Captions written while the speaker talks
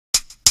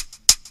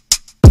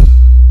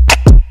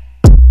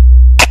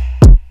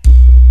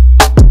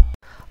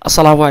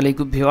আসসালামু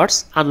আলাইকুম viewers,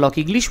 unlock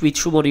English with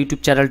Suman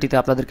YouTube চ্যানেলটিতে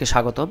আপনাদেরকে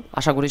স্বাগতম।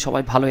 আশা করি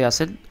সবাই ভালোই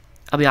আছেন।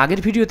 আমি আগের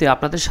ভিডিওতে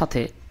আপনাদের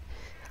সাথে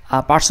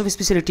পার্টস অফ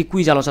স্পিচের একটি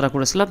কুইজ আলোচনা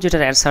করেছিলাম,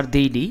 যেটার অ্যান্সার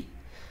দেইনি।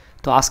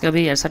 তো আজকে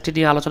আমি অ্যান্সারটি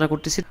নিয়ে আলোচনা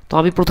করতেছি। তো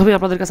আমি প্রথমে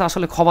আপনাদের কাছে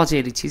আসলে ক্ষমা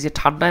চেয়ে নিচ্ছি যে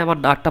ঠান্ডায় আমার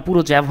নাকটা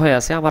পুরো জ্যাম হয়ে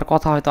আছে। আমার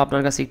কথা হয়তো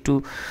আপনার কাছে একটু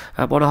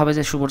মনে হবে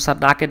যে সুমন স্যার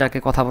নাকে নাকে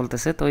কথা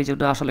বলতেছে, তো এই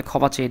জন্য আসলে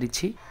ক্ষমা চেয়ে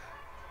নিচ্ছি।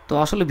 তো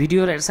আসলে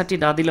ভিডিওর অ্যান্সারটি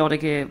না দিলে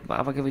অনেকে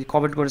আমাকে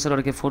কমেন্ট করেছেন,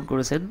 অনেকে ফোন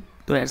করেছেন।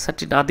 তো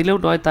অ্যান্সারটি না দিলেও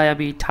নয়, তাই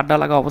আমি ঠান্ডা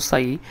লাগা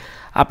অবস্থায়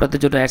আপনাদের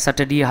জন্য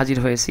অ্যান্সারটা নিয়ে হাজির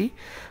হয়েছি।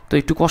 তো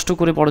একটু কষ্ট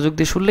করে মনোযোগ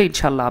দিয়ে শুনলে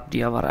ইনশাল্লাহ আপনি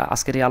আমার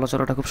আজকের এই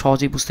আলোচনাটা খুব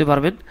সহজেই বুঝতে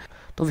পারবেন।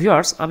 তো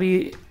ভিউয়ার্স, আমি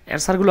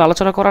অ্যান্সারগুলো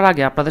আলোচনা করার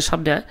আগে আপনাদের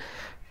সামনে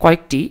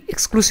কয়েকটি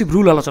এক্সক্লুসিভ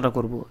রুল আলোচনা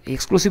করব। এই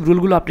এক্সক্লুসিভ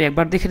রুলগুলো আপনি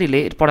একবার দেখে নিলে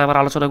এরপরে আমার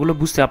আলোচনাগুলো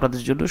বুঝতে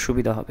আপনাদের জন্য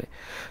সুবিধা হবে।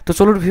 তো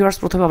চলুন ভিউয়ার্স,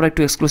 প্রথমে আমরা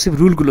একটু এক্সক্লুসিভ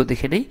রুলগুলো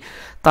দেখে নেই,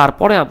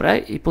 তারপরে আমরা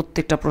এই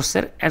প্রত্যেকটা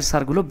প্রশ্নের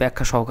অ্যান্সারগুলো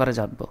ব্যাখ্যা সহকারে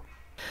জানব।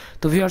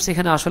 তো ভিউয়ার্স,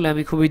 এখানে আসলে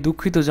আমি খুবই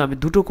দুঃখিত যে আমি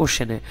দুটো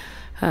কোশ্চেনে,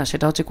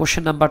 সেটা হচ্ছে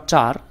কোশ্চেন নাম্বার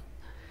 4,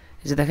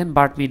 যে দেখেন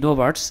বার্ড মি নো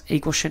বার্ডস, এই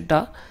কোশ্চেনটা,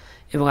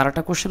 এবং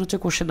আরেকটা কোশ্চেন হচ্ছে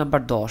কোশ্চেন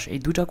নাম্বার 10। এই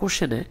দুইটা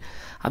কোশ্চেনে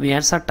আমি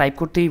অ্যান্সার টাইপ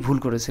করতেই ভুল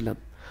করেছিলাম।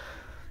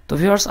 তো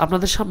ভিউয়ার্স,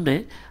 আপনাদের সামনে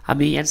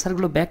আমি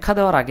অ্যান্সারগুলো ব্যাখ্যা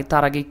দেওয়ার আগে,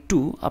 তার আগে একটু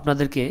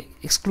আপনাদেরকে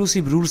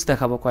এক্সক্লুসিভ রুলস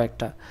দেখাবো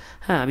কয়েকটা।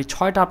 আমি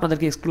 6টা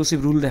আপনাদেরকে এক্সক্লুসিভ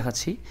রুল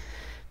দেখাচ্ছি।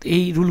 তো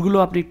এই রুলগুলো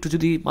আপনি একটু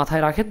যদি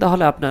মাথায় রাখেন,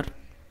 তাহলে আপনার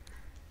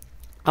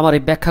আমার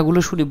এই ব্যাখ্যাগুলো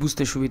শুনে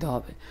বুঝতে সুবিধা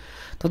হবে।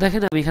 তো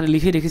দেখেন, আমি এখানে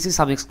লিখে রেখেছি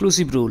সাম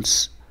এক্সক্লুসিভ রুলস।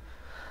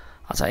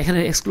 আচ্ছা, এখানে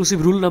এক্সক্লুসিভ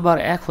রুল নাম্বার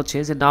 1 হচ্ছে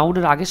যে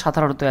নাউনের আগে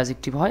সাধারণত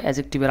অ্যাডজেক্টিভ হয়,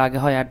 অ্যাডজেক্টিভের আগে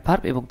হয়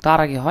অ্যাডভার্ব, এবং তার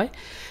আগে হয়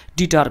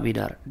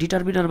ডিটারমিনার।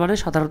 ডিটারমিনার মানে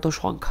সাধারণত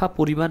সংখ্যা,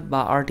 পরিমাণ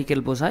বা আর্টিকেল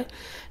বোঝায়,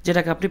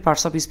 যেটাকে আপনি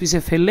পার্টস অফ স্পিচে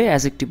ফেললে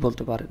অ্যাডজেক্টিভ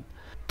বলতে পারেন।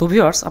 তো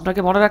ভিউয়ার্স,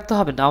 আপনাকে মনে রাখতে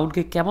হবে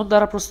নাউনকে কেমন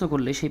দ্বারা প্রশ্ন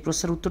করলে সেই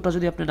প্রশ্নের উত্তরটা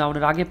যদি আপনি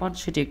নাউনের আগে পান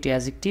সেটি একটি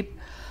অ্যাডজেক্টিভ,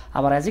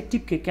 আবার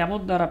অ্যাডজেক্টিভকে কেমন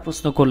দ্বারা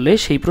প্রশ্ন করলে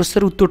সেই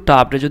প্রশ্নের উত্তরটা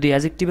আপনি যদি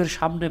অ্যাডজেক্টিভের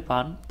সামনে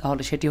পান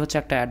তাহলে সেটি হচ্ছে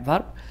একটা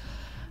অ্যাডভার্ব।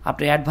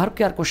 আপনি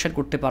অ্যাডভার্বকে আর কোশ্চেন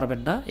করতে পারবেন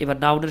না। এবার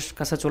নাউনের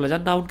কাছে চলে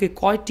যান। নাউনকে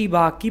কয়টি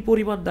বা কী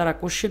পরিমাণ দ্বারা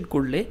কোশ্চেন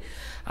করলে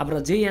আমরা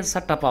যেই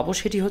অ্যান্সারটা পাবো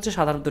সেটি হচ্ছে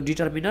সাধারণত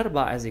ডিটারমিনার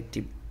বা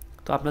অ্যাডজেক্টিভ।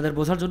 তো আপনাদের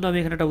বোঝার জন্য আমি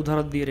এখানে একটা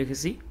উদাহরণ দিয়ে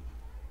রেখেছি।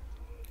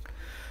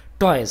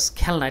 টয়েস,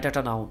 খেলনা, এটা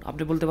একটা নাউন।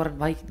 আপনি বলতে পারেন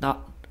ভাই না,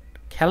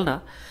 খেলনা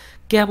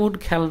কেমন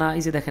খেলনা,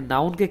 এই যে দেখেন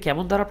নাউনকে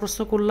কেমন দ্বারা প্রশ্ন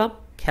করলাম,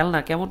 খেলনা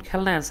কেমন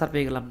খেলনা, অ্যান্সার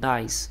পেয়ে গেলাম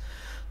নাইস,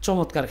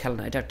 চমৎকার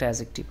খেলনা, এটা একটা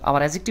অ্যাডজেক্টিভ। আবার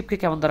অ্যাডজেক্টিভকে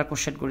কেমন দ্বারা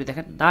কোশ্চেন করি,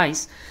 দেখেন নাইস,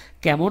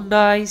 কেমন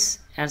নাইস,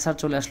 অ্যান্সার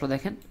চলে আসলো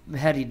দেখেন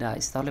ভ্যারি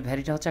নাইস, তাহলে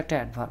ভ্যারিটা হচ্ছে একটা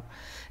অ্যাডভার্ব।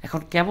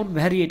 এখন কেমন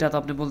ভ্যারি এটা তো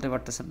আপনি বলতে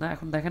পারতেছেন না।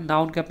 এখন দেখেন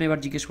নাউনকে আপনি এবার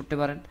জিজ্ঞেস করতে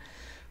পারেন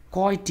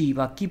কয়টি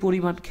বা কি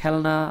পরিমাণ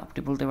খেলনা, আপনি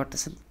বলতে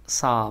পারতেছেন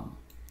সাম,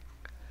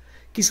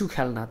 কিছু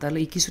খেলনা, তাহলে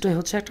এই কিছুটাই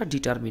হচ্ছে একটা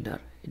ডিটারমিনার।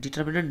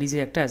 ডিটারমিনার নিজে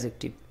একটা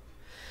অ্যাডজেক্টিভ।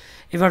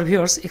 এবার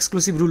ভিউয়ার্স,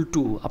 এক্সক্লুসিভ রুল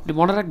 2, আপনি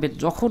মনে রাখবেন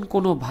যখন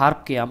কোনো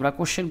ভার্বকে আমরা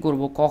কোশ্চেন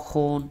করব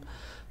কখন,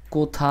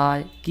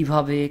 কোথায়,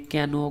 কিভাবে,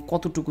 কেন,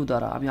 কতটুকু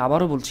দ্বারা, আমি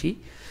আবারও বলছি,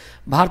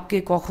 ভার্বকে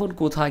কখন,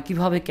 কোথায়,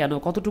 কিভাবে, কেন,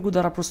 কতটুকু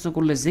দ্বারা প্রশ্ন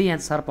করলে যেই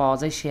অ্যান্সার পাওয়া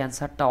যায় সেই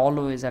অ্যান্সারটা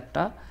অলওয়েজ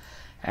একটা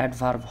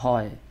অ্যাডভার্ব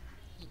হয়।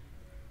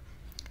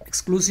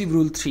 এক্সক্লুসিভ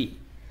রুল 3,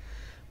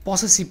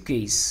 পসেসিভ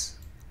কেস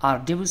আর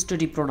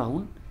ডেমনস্ট্রেটিভ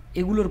প্রোনাউন,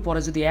 এগুলোর পরে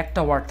যদি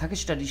একটা ওয়ার্ড থাকে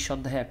সেটা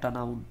নিঃসন্দেহে একটা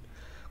নাউন।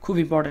 খুব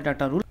ইম্পর্টেন্ট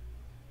একটা রুল।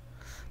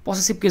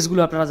 পসেসিভ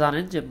কেসগুলো আপনারা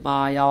জানেন যে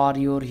মাই, hour,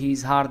 your, his,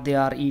 her,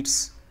 there, it's.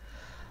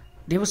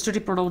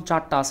 Demonstrative pronoun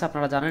 4টা আছে,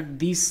 আপনারা জানেন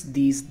দিস,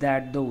 দিস,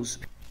 দ্যাট, দোজ।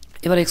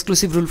 এবার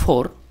এক্সক্লুসিভ রুল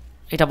 4,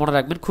 এটা মনে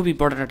রাখবেন, খুব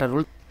ইম্পর্টেন্ট একটা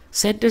রুল।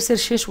 সেন্টেন্সের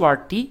শেষ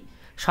ওয়ার্ডটি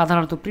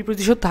সাধারণত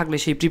প্রিপোজিশন থাকলে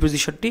সেই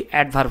প্রিপোজিশনটি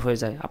অ্যাডভার্ব হয়ে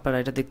যায়, আপনারা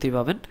এটা দেখতেই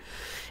পাবেন।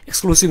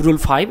 এক্সক্লুসিভ রুল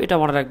 5, এটা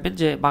মনে রাখবেন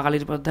যে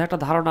বাঙালির মধ্যে একটা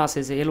ধারণা আছে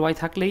যে এলওয়াই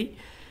থাকলেই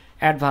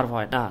অ্যাডভার্ব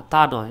হয়, না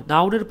তা নয়।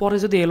 নাউনের পরে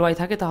যদি এলওয়াই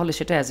থাকে তাহলে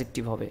সেটা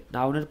অ্যাডজেক্টিভ হবে।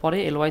 নাউনের পরে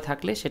এলওয়াই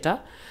থাকলে সেটা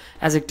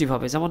অ্যাডজেক্টিভ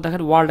হবে। যেমন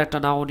দেখেন ওয়ার্ল্ড একটা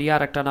নাউন,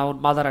 ইয়ার একটা নাউন,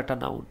 মাদার একটা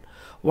নাউন।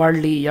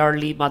 ওয়ার্ল্ডলি,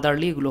 ইয়ারলি,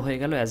 মাদারলি এগুলো হয়ে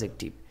গেল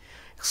অ্যাডজেক্টিভ।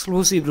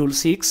 এক্সক্লুসিভ রুল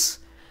 6,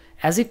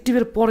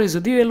 অ্যাডজেক্টিভের পরে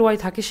যদিও এলওয়াই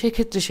থাকে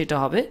সেক্ষেত্রে সেটা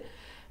হবে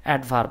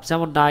অ্যাডভার্ব।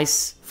 যেমন নাইস,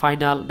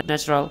 ফাইনাল,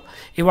 ন্যাচারাল,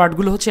 এই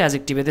ওয়ার্ডগুলো হচ্ছে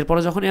অ্যাডজেক্টিভ। এদের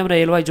পরে যখনই আমরা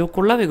এলওয়াই যোগ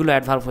করলাম এগুলো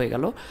অ্যাডভার্ব হয়ে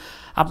গেল।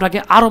 আপনাকে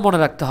আরও মনে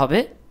রাখতে হবে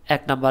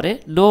 1 নম্বরে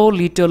নো,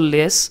 লিটল,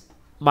 লেস,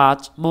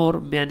 মাচ, মোর,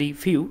 ম্যানি,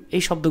 ফিউ,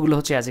 এই শব্দগুলো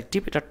হচ্ছে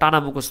অ্যাডজেক্টিভ, এটা টানা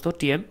মুখস্থ,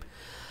 টিএম।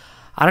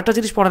 আরেকটা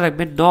জিনিস মনে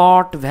রাখবেন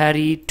not,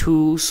 vary, two,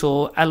 so,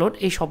 alone,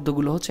 এই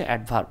শব্দগুলো হচ্ছে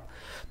অ্যাডভার্ব।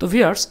 তো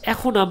ভিউয়ার্স,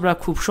 এখন আমরা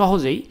খুব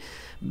সহজেই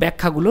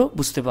ব্যাখ্যাগুলো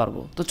বুঝতে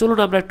পারবো। তো চলুন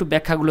আমরা একটু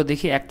ব্যাখ্যাগুলো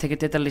দেখি 1 থেকে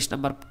 43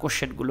 নম্বর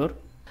কোশ্চেনগুলোর।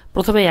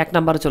 প্রথমে 1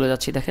 নম্বরে চলে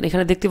যাচ্ছি। দেখেন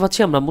এখানে দেখতে পাচ্ছি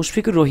আমরা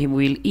Mushfiqur Rahim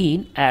will in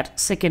at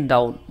second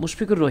down.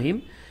 Mushfiqur Rahim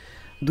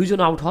 2 John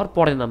out হওয়ার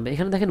পরে নামবে।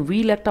 এখানে দেখেন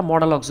উইল একটা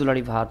মডাল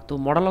অক্সিলারি ভার্ব। তো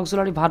মডাল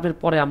অক্সিলারি ভার্বের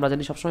পরে আমরা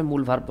জানি সবসময়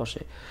মূল ভার্ব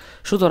বসে,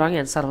 সুতরাং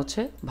অ্যান্সার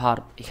হচ্ছে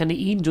ভার্ব। এখানে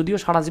ইন যদিও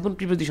সারা জীবন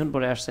প্রিপোজিশন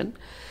পরে আসছেন,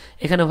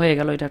 এখানে হয়ে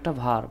গেল এটা একটা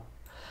ভার্ব।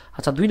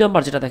 আচ্ছা, 2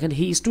 নাম্বার যেটা দেখেন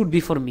হি স্টুড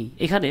বিফোর মি,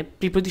 এখানে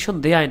প্রিপোজিশন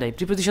দেয়াই নাই।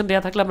 প্রিপোজিশন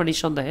দেয়া থাকলে আমরা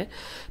নিঃসন্দেহে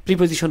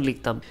প্রিপোজিশন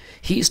লিখতাম।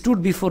 হি স্টুড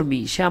বিফোর মি,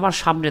 সে আমার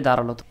সামনে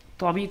দাঁড়ালো।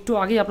 তো আমি একটু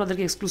আগেই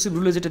আপনাদেরকে এক্সক্লুসিভ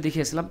রুলে যেটা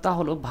দেখিয়েছিলাম তা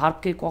হলো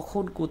ভার্বকে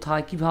কখন,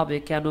 কোথায়, কিভাবে,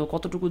 কেন,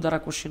 কতটুকু দ্বারা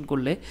কোশ্চেন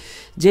করলে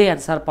যে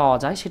অ্যান্সার পাওয়া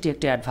যায় সেটি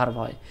একটি অ্যাডভার্ব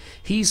হয়।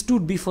 হি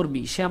স্টুড বিফোর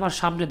মি, সে আমার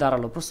সামনে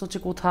দাঁড়ালো। প্রশ্ন হচ্ছে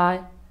কোথায়,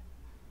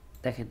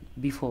 দেখেন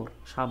বিফোর,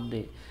 সামনে,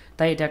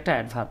 তাই এটা একটা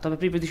অ্যাডভার্ব। তবে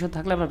প্রিপোজিশন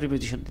থাকলে আমরা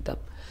প্রিপোজিশন দিতাম।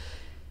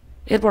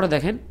 এরপরে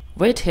দেখেন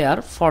wait here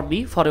for me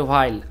for a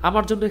while,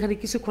 আমার জন্য এখানে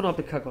কিছুক্ষণ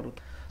অপেক্ষা করুন।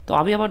 তো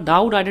আমি আমার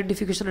নাউন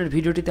আইডেন্টিফিকেশনের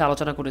ভিডিওটিতে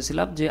আলোচনা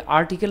করেছিলাম যে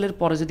আর্টিকেলের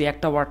পরে যদি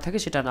একটা ওয়ার্ড থাকে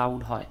সেটা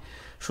নাউন হয়,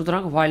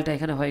 সুতরাং হোয়াইলটা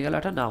এখানে হয়ে গেল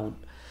একটা নাউন।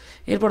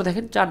 এরপর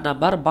দেখেন 4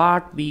 number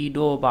but me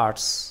no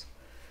birds,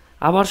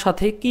 আমার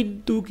সাথে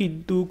কিন্তু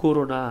কিন্তু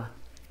করো না।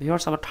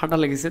 ভিউয়ার্স আমার ঠান্ডা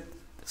লেগেছে,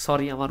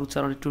 সরি আমার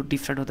উচ্চারণ একটু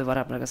ডিফারেন্ট হতে পারে,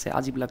 আপনার কাছে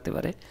আজীব লাগতে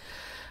পারে।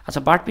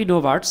 আচ্ছা, বাট মি নো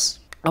বার্ডস,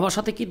 আমার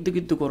সাথে কিন্তু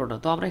কিন্তু করো না।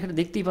 তো আমরা এখানে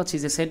দেখতেই পাচ্ছি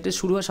যে সেন্টেন্স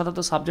শুরু হয়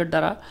সাধারণত সাবজেক্ট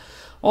দ্বারা,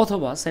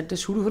 অথবা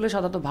সেন্টেন্স শুরু হলে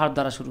সাধারণত ভার্ব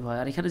দ্বারা শুরু হয়।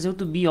 আর এখানে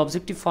যেহেতু মি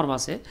অবজেক্টিভ ফর্ম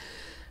আছে,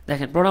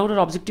 দেখেন প্রোনাউনের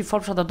অবজেক্টিভ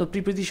ফর্ম সাধারণত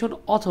প্রিপোজিশন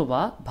অথবা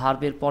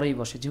ভার্বের পরেই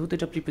বসে, যেহেতু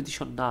এটা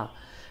প্রিপোজিশন না,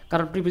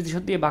 কারণ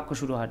প্রিপোজিশন দিয়ে বাক্য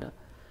শুরু হয় না।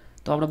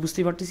 তো আমরা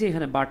বুঝতেই পারতেছি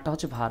এখানে বারটা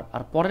হচ্ছে ভার্ব,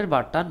 আর পরের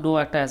বারটা নো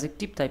একটা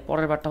অ্যাডজেক্টিভ, তাই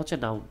পরের বারটা হচ্ছে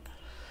নাউন।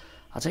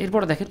 আচ্ছা,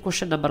 এরপরে দেখেন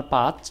question number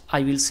 5, I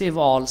will save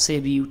all save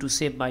you to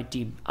save my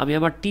team, আমি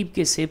আমার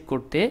টিমকে সেভ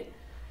করতে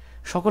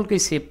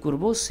সকলকেই সেভ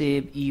করব, সেভ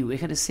ইউ।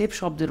 এখানে সেভ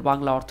শব্দের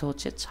বাংলা অর্থ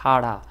হচ্ছে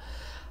ছাড়া,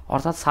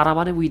 অর্থাৎ ছাড়া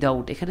মানে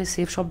উইদাউট। এখানে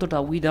সেভ শব্দটা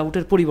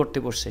উইদাউটের পরিবর্তে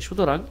বসছে,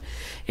 সুতরাং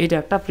এটা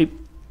একটা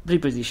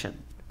প্রিপোজিশন।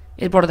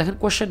 এরপরে দেখেন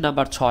question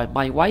number 6,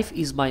 my wife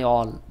is my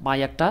all, মাই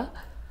একটা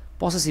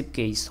পসেসিভ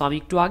কেস। তো আমি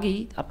একটু আগেই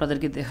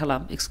আপনাদেরকে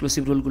দেখালাম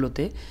এক্সক্লুসিভ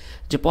রুলগুলোতে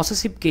যে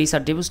পসেসিভ কেস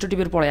আর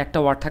ডেমনস্ট্রেটিভের পরে একটা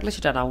ওয়ার্ড থাকলে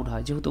সেটা নাউন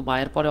হয়, যেহেতু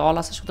মায়ের পরে অল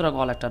আছে সুতরাং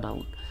অল একটা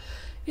নাউন।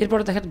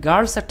 এরপরে দেখেন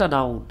গার্লস একটা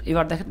নাউন,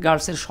 এবার দেখেন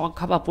গার্লসের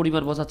সংখ্যা বা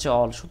পরিমাণ বোঝাচ্ছে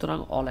অল, সুতরাং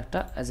অল একটা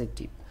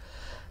অ্যাডজেক্টিভ।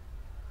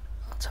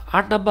 আচ্ছা,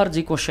 8 নাম্বার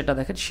যে কোশ্চেনটা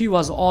দেখেন, শি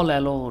ওয়াজ অল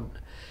অ্যালোন,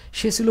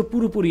 সে ছিল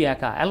পুরোপুরি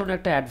একা। অ্যালোন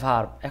একটা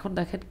অ্যাডভার্ব। এখন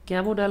দেখেন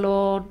কেমন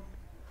অ্যালোন,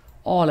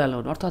 অল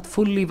অ্যালোন, অর্থাৎ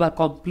ফুললি বা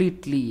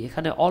কমপ্লিটলি।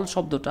 এখানে অল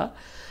শব্দটা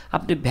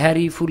আপনি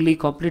ভ্যারি, ফুললি,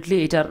 কমপ্লিটলি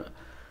এটার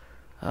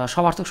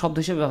সমার্থক শব্দ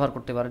হিসেবে ব্যবহার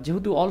করতে পারেন।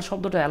 যেহেতু অল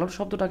শব্দটা অ্যালোন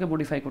শব্দটাকে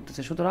মডিফাই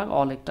করতেছে, সুতরাং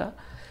অল একটা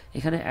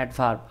এখানে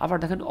অ্যাডভার্ব। আবার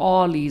দেখেন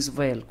all is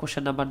well,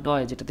 question number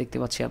 9 যেটা দেখতে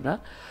পাচ্ছি আমরা।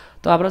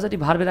 তো আমরা জানি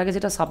ভার্বের আগে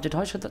যেটা সাবজেক্ট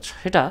হয়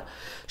সেটা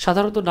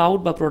সাধারণত নাউন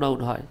বা প্রোনাউন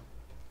হয়,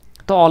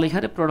 তো অল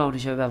এখানে প্রোনাউন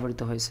হিসেবে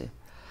ব্যবহৃত হয়েছে।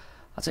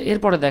 আচ্ছা,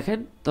 এরপরে দেখেন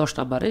 10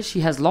 নম্বরে, she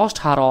has lost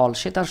her all,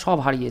 সে তার সব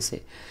হারিয়েছে।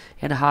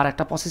 এখানে হার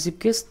একটা পসেসিভ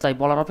কেস, তাই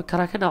বলার অপেক্ষা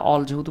রাখে না,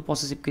 অল যেহেতু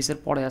পসেসিভ কেসের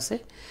পরে আছে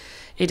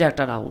এটা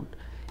একটা নাউন।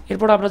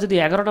 এরপর আমরা যদি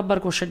 11 নম্বর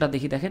কোশ্চেনটা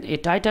দেখি, দেখেন এ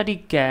Titanic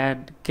can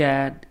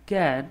can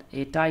can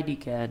a tiny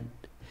can.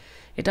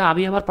 এটা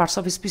আমি আমার পার্টস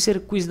অফ স্পিচের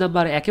কুইজ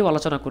নাম্বার 1-এও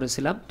আলোচনা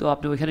করেছিলাম, তো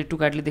আপনি ওইখানে একটু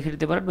কাইন্ডলি দেখে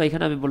নিতে পারেন, বা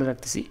এখানে আমি বলে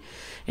রাখতেছি।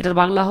 এটার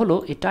বাংলা হলো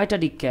এ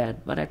টাইটানিক ক্যান,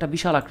 মানে একটা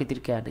বিশাল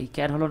আকৃতির ক্যান। এই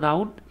ক্যান হলো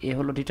নাউন, এ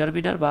হলো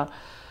ডিটারমিনার বা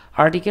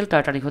আর্টিকেল,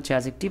 টাইটানিক হচ্ছে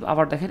অ্যাডজেক্টিভ।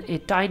 আবার দেখেন এ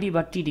টাইনি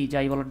বা টিনি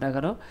যাই বলেন না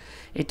কেন,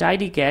 এই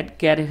টাইনি ক্যান,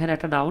 ক্যান এখানে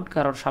একটা নাউন,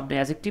 কারণ সামনে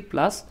অ্যাডজেক্টিভ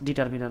প্লাস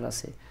ডিটারমিনার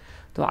আছে।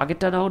 তো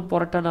আগেরটা নাউন,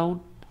 পরেরটা নাউন।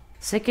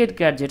 সেকেন্ড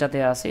ক্যান যেটাতে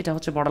আছে এটা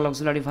হচ্ছে মডাল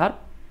অক্সিলারি ভার্ব,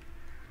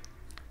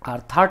 আর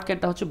থার্ড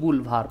ক্যানটা হচ্ছে বুল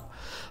ভার্ব।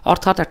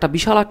 অর্থাৎ একটা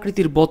বিশাল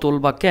আকৃতির বোতল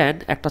বা ক্যান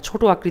একটা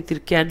ছোট আকৃতির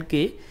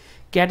ক্যানকে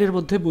ক্যানের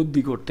মধ্যে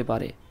বন্দি করতে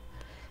পারে।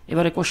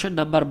 এবারে কোশ্চেন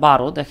নাম্বার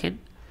 12 দেখেন,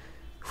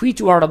 which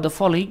word of the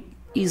following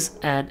is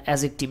an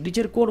adjective,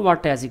 নিচের কোন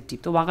ওয়ার্ডটা অ্যাডজেক্টিভ।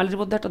 তো বাঙালির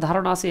মধ্যে একটা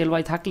ধারণা আছে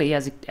এলওয়াই থাকলেই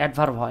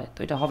অ্যাডভার্ব হয়, তো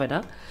এটা হবে না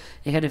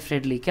এখানে।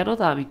 ফ্রেন্ডলি কেন,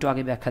 তা আমি একটু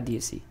আগে ব্যাখ্যা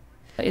দিয়েছি।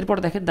 এরপর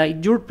দেখেন the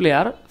injured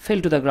player fail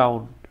to the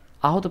ground,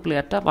 আহত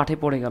প্লেয়ারটা মাঠে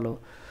পড়ে গেল।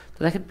 তো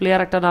দেখেন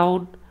প্লেয়ার একটা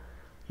নাউন,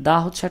 দা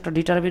হচ্ছে একটা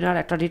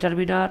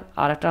ডিটারমিনার,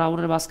 আর একটা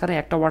নাউনের মাঝখানে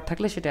একটা ওয়ার্ড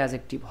থাকলে সেটা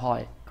অ্যাডজেক্টিভ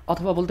হয়।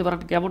 অথবা বলতে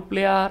পারেন কেমন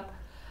প্লেয়ার,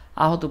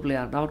 আহত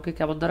প্লেয়ার, নাউনকে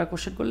কেমন দ্বারা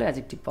কোশ্চেন করলে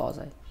অ্যাডজেক্টিভ পাওয়া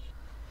যায়।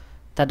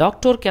 The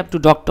doctor came to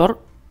doctor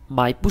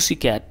my পুসি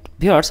cat.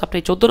 Viewers, আপনি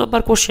 14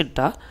 নম্বর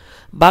কোশ্চেনটা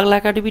Bangla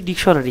academy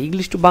dictionary,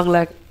 English to Bangla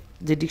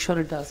যে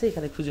ডিকশনারিটা আছে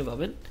এখানে খুঁজে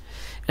পাবেন।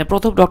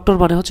 প্রথম ডক্টর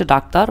মানে হচ্ছে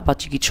ডাক্তার বা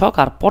চিকিৎসক,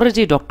 আর পরের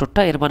যে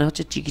ডক্টরটা এর মানে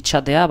হচ্ছে চিকিৎসা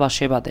দেয়া বা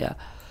সেবা দেয়া,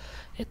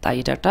 তাই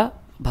এটা একটা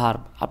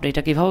ভার্ব। আপনি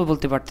এটা কীভাবে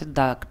বলতে পারতেন,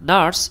 the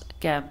nurse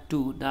came to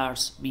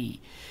nurse me,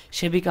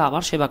 সেবিকা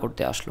আমার সেবা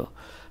করতে আসলো।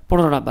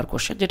 15 নম্বর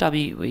কোশ্চেন, যেটা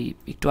আমি ওই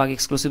একটু আগে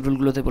এক্সক্লুসিভ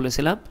রুলগুলোতে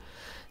বলেছিলাম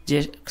যে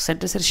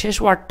সেন্টেন্সের শেষ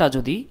ওয়ার্ডটা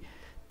যদি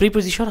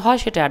প্রিপোজিশন হয়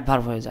সেটা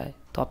অ্যাডভার্ব হয়ে যায়।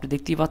 তো আপনি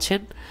দেখতেই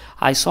পাচ্ছেন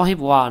আই স হিম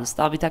ওয়ান্স,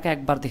 তা আমি তাকে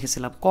একবার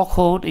দেখেছিলাম।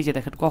 কখন, এই যে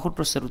দেখেন কখন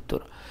প্রশ্নের উত্তর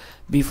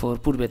বিফোর,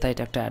 পূর্বে, তাই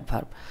এটা একটা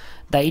adverb.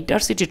 The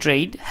intercity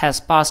train has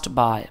passed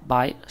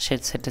by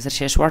সেন্টেন্সের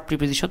শেষ ওয়ার্ড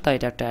প্রিপোজিশন, তাই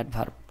এটা একটা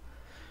adverb.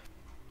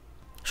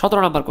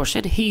 17 number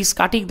question, he is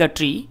cutting the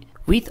tree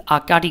with a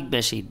cutting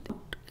machine.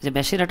 যে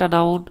মেশিন একটা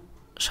নাউন,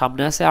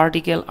 সামনে আছে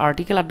আর্টিকেল আর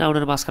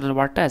নাউনের মাঝখানের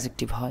ওয়ার্ডটা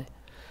অ্যাডজেক্টিভ হয়।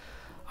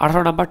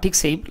 18 নম্বর ঠিক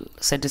সেম,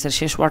 সেন্টেন্সের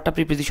শেষ ওয়ার্ডটা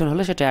প্রিপোজিশন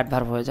হলে সেটা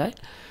অ্যাডভার্ব হয়ে যায়।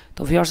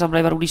 তো ভিউয়ার্স, আমরা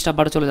এবার 19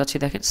 নম্বরে চলে যাচ্ছি।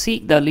 দেখেন সিং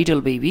দ্য লিটল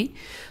বেবি,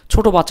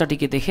 ছোট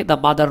বাচ্চাটিকে দেখে the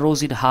mother rose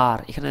in her.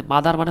 এখানে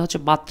মাদার মানে হচ্ছে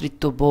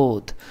মাতৃত্ব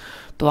বোধ।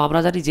 তো আমরা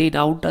জানি যেই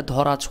নাউনটা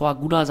ধরা ছোঁয়া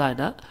গুণা যায়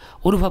না,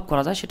 অনুভব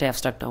করা যায়, সেটা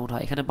অ্যাবস্ট্রাক্ট নাউন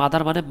হয়। এখানে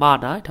মাদার মানে মা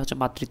না, এটা হচ্ছে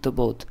মাতৃত্ব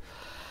বোধ।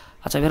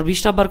 আচ্ছা, এবার 20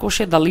 নম্বর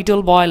question, the little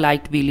boy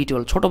like me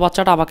little, ছোট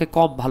বাচ্চাটা আমাকে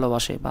কম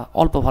ভালোবাসে বা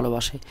অল্প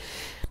ভালোবাসে।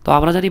 তো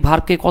আমরা জানি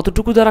ভার্বকে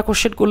কতটুকু দ্বারা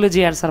কোশ্চেন করলে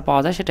যে অ্যান্সার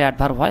পাওয়া যায় সেটা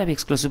অ্যাডভার্ব হয়। আমি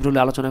এক্সক্লুসিভ রুলে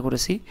আলোচনা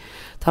করেছি।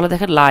 তাহলে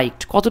দেখেন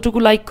লাইকড, কতটুকু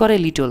লাইক করে,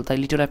 লিটল, তাই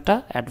লিটল একটা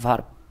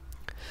adverb.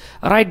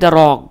 Write the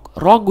wrong,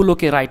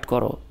 রংগুলোকে right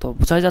করো, তো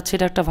বোঝাই যাচ্ছে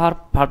এটা একটা ভার্ব,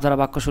 ভার্ব দ্বারা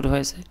বাক্য শুরু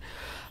হয়েছে।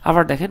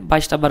 আবার দেখেন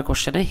 22 নম্বর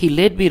কোশ্চেনে হি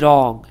লেড মি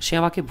রং, সে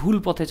আমাকে ভুল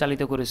পথে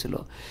চালিত করেছিল।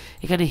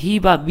 এখানে হি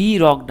বা মি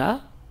রং না,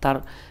 তার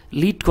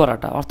লিড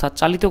করাটা অর্থাৎ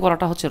চালিত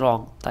করাটা হচ্ছে রং।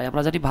 তাই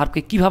আমরা জানি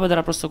ভার্বকে কীভাবে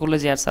দ্বারা প্রশ্ন করলে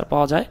যে অ্যান্সার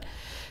পাওয়া যায়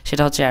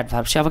সেটা হচ্ছে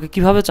অ্যাডভার্ব। সে আমাকে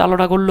কীভাবে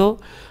চালনা করলো,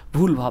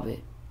 ভুলভাবে।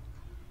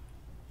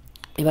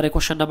 এবারে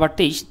question number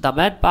 23, the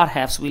man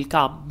perhaps will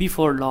come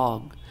before long.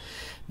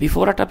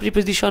 Before একটা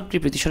প্রিপোজিশন,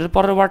 প্রিপোজিশনের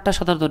পরের ওয়ার্ডটা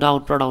সাধারণত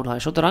নাউন প্রোনাউন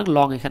হয়, সুতরাং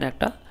লং এখানে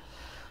একটা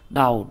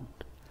নাউন।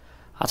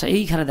 আচ্ছা,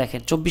 এইখানে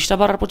দেখেন 24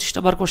 নম্বর আর 25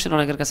 নম্বর কোশ্চেন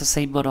অনেকের কাছে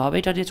সেম মনে হবে,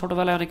 এটা নিয়ে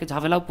ছোটোবেলায় অনেকে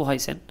ঝামেলাও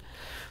পোহাইছেন।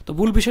 তো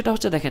মূল বিষয়টা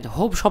হচ্ছে দেখেন,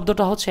 হোম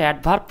শব্দটা হচ্ছে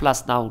অ্যাডভার্ব প্লাস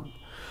নাউন।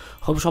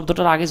 হোম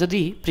শব্দটার আগে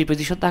যদি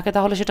প্রিপোজিশন থাকে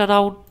তাহলে সেটা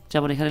নাউন,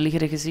 যেমন এখানে লিখে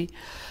রেখেছি।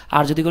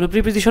 আর যদি কোনো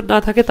প্রিপোজিশন না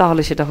থাকে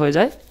তাহলে সেটা হয়ে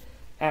যায়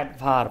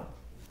অ্যাডভার্ব।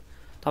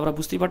 তো আমরা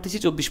বুঝতেই পারতেছি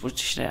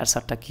 24-25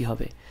 অ্যান্সারটা কী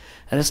হবে।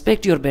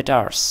 রেসপেক্ট ইউর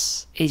বেটার্স,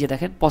 এই যে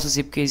দেখেন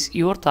পসেসিভ কেস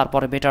ইউর,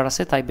 তারপরে বেটার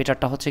আছে, তাই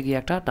বেটারটা হচ্ছে গিয়ে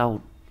একটা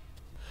noun.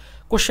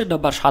 Question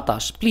number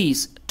 27, please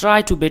try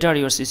to better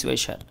your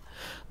situation,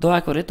 দয়া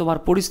করে তোমার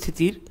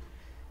পরিস্থিতির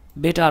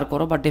বেটার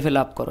করো বা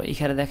ডেভেলপ করো।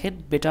 এখানে দেখেন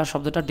বেটার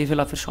শব্দটা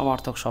ডেভেলপের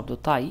সমার্থক শব্দ,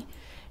 তাই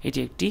এটি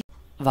একটি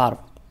ভার্ব।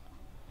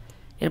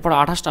 এরপর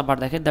 28 নাম্বার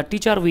দেখেন, the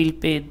teacher will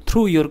pen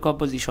through your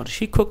composition,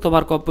 শিক্ষক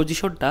তোমার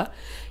কম্পোজিশনটা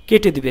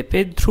কেটে দিবে।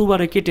 পেন থ্রু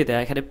মানে কেটে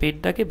দেয়, এখানে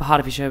পেনটাকে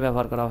ভার্ব হিসেবে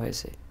ব্যবহার করা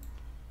হয়েছে।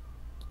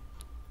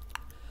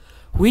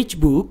 Which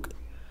book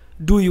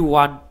do you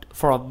want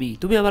from me,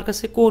 তুমি আমার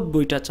কাছে কোন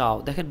বইটা চাও।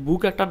 দেখেন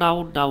বুক একটা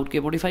নাউন, নাউনকে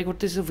মডিফাই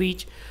করতেছে হুইচ।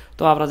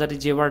 তো আমরা জানি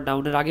যে ওয়ার্ড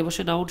নাউনের আগে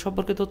বসে নাউন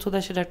সম্পর্কে তথ্য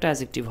দেয় সেটা একটা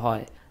অ্যাডজেক্টিভ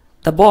হয়।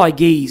 The boy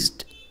গেজড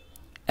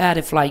at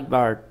a flying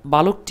bird,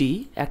 বালকটি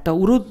একটা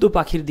উড়ন্ত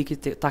পাখির দিকে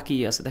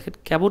তাকিয়ে আছে। দেখেন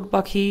কেমন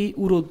পাখি,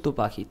 উড়ন্ত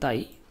পাখি, তাই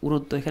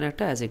উড়ন্ত এখানে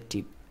একটা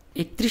adjective.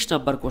 31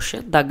 number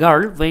question, the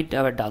girl went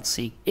away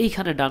dancing,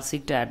 এইখানে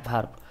ডান্সিংটা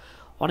অ্যাডভার্ব।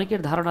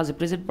 অনেকের ধারণা যে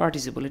প্রেজেন্ট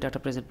পার্টিসিপল, এটা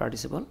একটা প্রেজেন্ট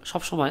পার্টিসিপল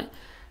সবসময়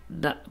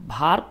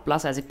ভার্ব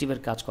প্লাস অ্যাডজেক্টিভের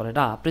কাজ করে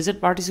না, প্রেজেন্ট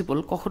পার্টিসিপল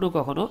কখনো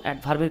কখনো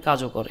অ্যাডভার্বের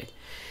কাজও করে।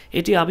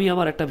 এটি আমি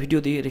আমার একটা ভিডিও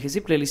দিয়ে রেখেছি,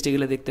 প্লেলিস্টে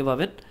গেলে দেখতে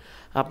পাবেন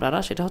আপনারা।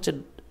 সেটা হচ্ছে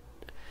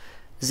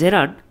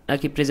জেরান্ড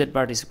নাকি প্রেজেন্ট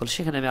পার্টিসিপল,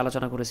 সেখানে আমি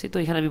আলোচনা করেছি। তো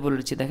এখানে আমি বলে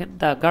দিচ্ছি, দেখেন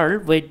দ্য গার্ল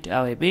ওয়েন্ট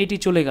অ্যাওয়ে, মেয়েটি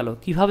চলে গেল,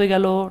 কিভাবে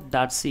গেল,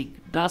 ডান্সিং,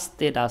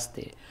 নাচতে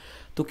নাচতে।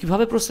 তো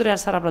কিভাবে প্রশ্নের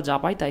অ্যান্সার আমরা যা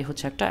পাই তাই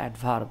হচ্ছে একটা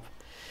অ্যাডভার্ব।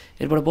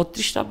 এরপরে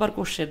 32 নম্বর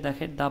কোশ্চেন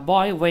দেখেন, দ্য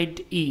বয় ওয়েন্ট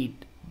ইন,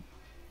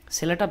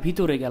 ছেলেটা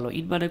ভিতরে গেল,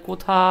 ইন মানে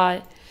কোথায়,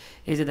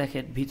 এই যে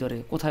দেখেন ভিতরে,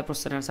 কোথায়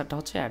প্রশ্নের অ্যান্সারটা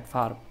হচ্ছে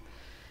অ্যাডভার্ব।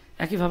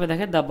 একইভাবে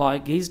দেখেন the boy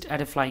গেজড at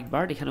a flying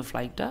bird, এখানে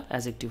ফ্লাইংটা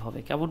অ্যাডজেক্টিভ হবে।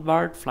 কেমন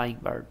bird, flying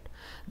bird.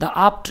 The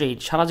up train,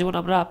 সারা জীবন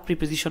আমরা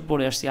প্রিপোজিশন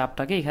পড়ে আসছি,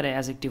 আপটাকে এখানে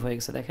অ্যাডজেক্টিভ হয়ে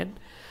গেছে। দেখেন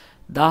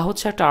দা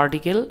হচ্ছে একটা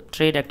আর্টিকেল,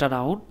 ট্রেন একটা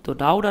নাউন। তো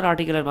নাউন আর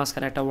আর্টিকেলের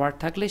মাঝখানে একটা ওয়ার্ড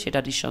থাকলে সেটা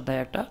নিঃসন্দেহে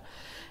একটা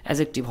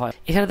অ্যাডজেক্টিভ হয়।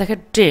 এখানে দেখেন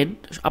ট্রেন,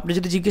 আপনি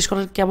যদি জিজ্ঞেস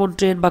করেন কেমন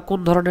ট্রেন বা কোন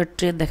ধরনের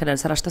ট্রেন, দেখেন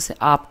অ্যান্সার আসতেছে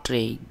আপ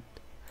ট্রেন।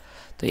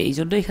 তো এই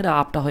জন্য এখানে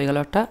আপটা হয়ে গেল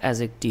একটা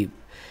অ্যাডজেক্টিভ।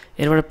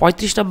 এরপরে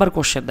 35 নম্বর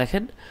কোশ্চেন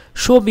দেখেন,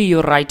 show me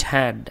your right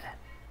hand,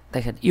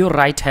 দেখেন ইউর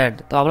রাইট হ্যান্ড।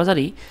 তো আমরা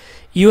জানি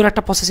ইউর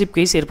একটা পসেসিভ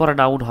কেস, এরপরে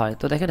নাউন হয়।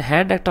 তো দেখেন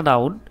হ্যান্ড একটা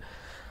নাউন,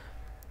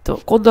 তো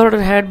কোন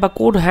ধরনের হ্যান্ড বা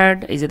কোন হ্যান্ড,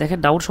 এই যে দেখেন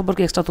নাউন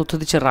সম্পর্কে এক্সট্রা তথ্য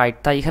দিচ্ছে রাইট,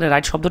 তাই এখানে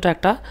রাইট শব্দটা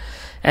একটা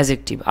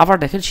অ্যাডজেক্টিভ। আবার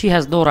দেখেন শি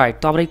হ্যাজ নো রাইট,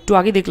 তো আমরা একটু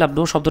আগে দেখলাম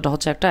নো শব্দটা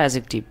হচ্ছে একটা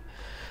অ্যাডজেক্টিভ।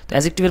 তো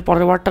অ্যাডজেক্টিভের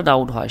পরের ওয়ার্ডটা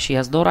নাউন হয়। She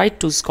has no right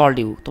two scold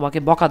you, তোমাকে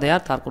বকা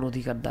দেওয়ার তার কোনো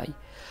অধিকার নাই।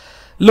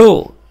 লো,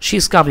 she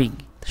is coming,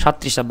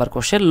 37 number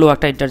question, লো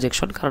একটা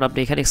ইন্টারজেকশন, কারণ আপনি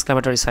এখানে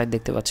এক্সক্লামেটরি সাইন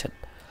দেখতে পাচ্ছেন।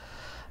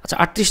 আচ্ছা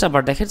 38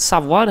 নম্বর দেখেন,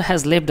 someone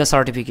has left the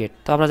certificate,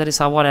 তো আমরা জানি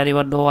someone,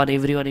 anyone, no one,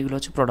 everyone এগুলো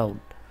হচ্ছে pronoun.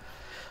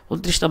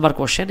 29 number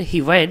question, he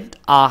went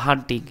a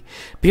hunting.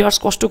 Viewers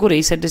কষ্ট করে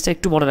এই সেন্টেন্সটা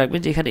একটু মনে রাখবেন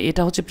যে এখানে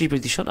এটা হচ্ছে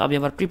প্রিপোজিশন। আমি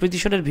আমার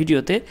প্রিপোজিশনের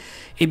ভিডিওতে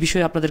এই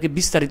বিষয়ে আপনাদেরকে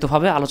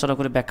বিস্তারিতভাবে আলোচনা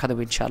করে ব্যাখ্যা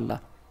দেবো ইনশাআল্লাহ।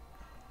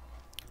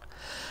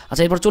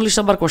 আচ্ছা এরপর 40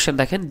 নম্বর কোশ্চেন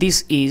দেখেন, দিস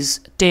ইজ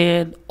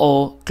 10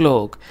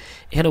 o'clock,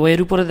 এখানে ওয়ের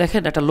উপরে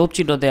দেখেন একটা লোভ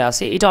চিহ্ন দেওয়া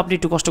আছে। এটা আপনি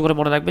একটু কষ্ট করে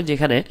মনে রাখবেন যে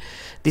এখানে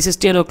দিস ইজ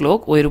 10 o'clock,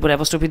 ওয়ের উপরে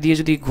অ্যাপোস্ট্রফি দিয়ে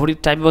যদি ঘড়ির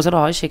টাইম বোঝানো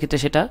হয় সেক্ষেত্রে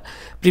সেটা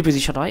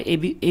প্রিপোজিশন হয়।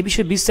 এই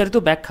বিষয়ে বিস্তারিত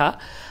ব্যাখ্যা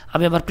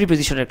আমি আমার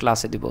প্রিপোজিশনের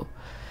ক্লাসে দিব।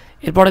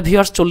 এরপরে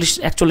ভিউয়ার্স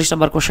 41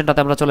 নম্বর কোশ্চেনটাতে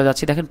আমরা চলে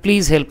যাচ্ছি। দেখেন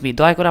প্লিজ হেল্প মি,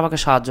 দয়া করে আমাকে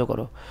সাহায্য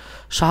করো।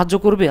 সাহায্য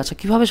করবে, আচ্ছা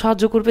কীভাবে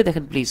সাহায্য করবে,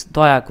 দেখেন প্লিজ,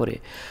 দয়া করে।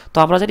 তো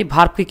আমরা জানি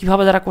ভার্বকে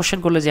কীভাবে যারা কোশ্চেন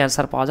করলে যে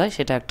অ্যান্সার পাওয়া যায়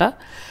সেটা একটা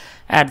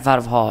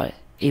অ্যাডভার্ব হয়।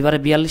 এবারে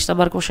 42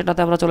 নম্বর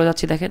কোশ্চেনটাতে আমরা চলে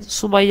যাচ্ছি। দেখেন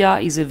Sumaiya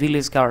is a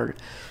village girl,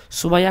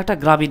 Sumaiya একটা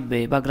গ্রামীণ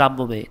মেয়ে বা গ্রাম্য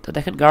মেয়ে। তো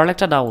দেখেন গার্ল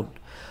একটা নাউন,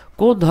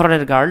 কোন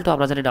ধরনের গার্ল, তো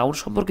আমরা জানি নাউন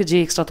সম্পর্কে যে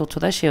এক্সট্রা তথ্য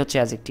দেয় সে হচ্ছে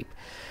অ্যাডজেক্টিভ,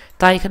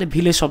 তাই এখানে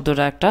ভিলেজ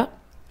শব্দটা একটা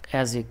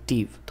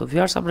অ্যাডজেক্টিভ। তো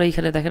ভিউয়ার্স আমরা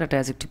এখানে দেখেন একটা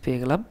অ্যাডজেক্টিভ পেয়ে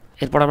গেলাম।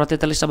 এরপর আমরা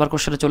 43 নম্বর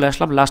কোশ্চেনে চলে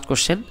আসলাম, last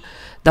question.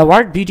 The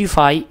word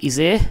beautify is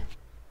a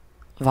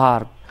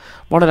verb,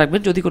 মনে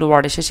রাখবেন যদি কোনো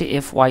ওয়ার্ডের শেষে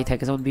এফ ওয়াই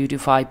থাকে, যেমন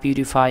বিউটিফাই,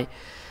 পিউরিফাই,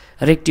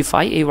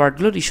 রেকটিফাই, এই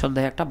ওয়ার্ডগুলো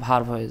নিঃসন্দেহে একটা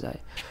ভার্ব হয়ে যায়।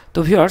 তো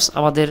ভিউয়ার্স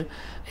আমাদের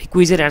এই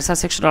কুইজের অ্যান্সার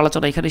সেকশন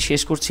আলোচনা এখানে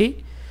শেষ করছি।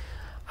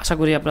 আশা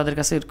করি আপনাদের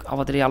কাছে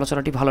আমাদের এই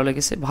আলোচনাটি ভালো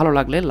লেগেছে। ভালো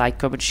লাগলে লাইক,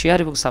 কমেন্ট,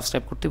 শেয়ার এবং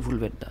সাবস্ক্রাইব করতে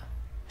ভুলবেন না।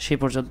 সেই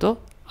পর্যন্ত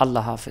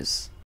আল্লাহ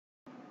হাফেজ।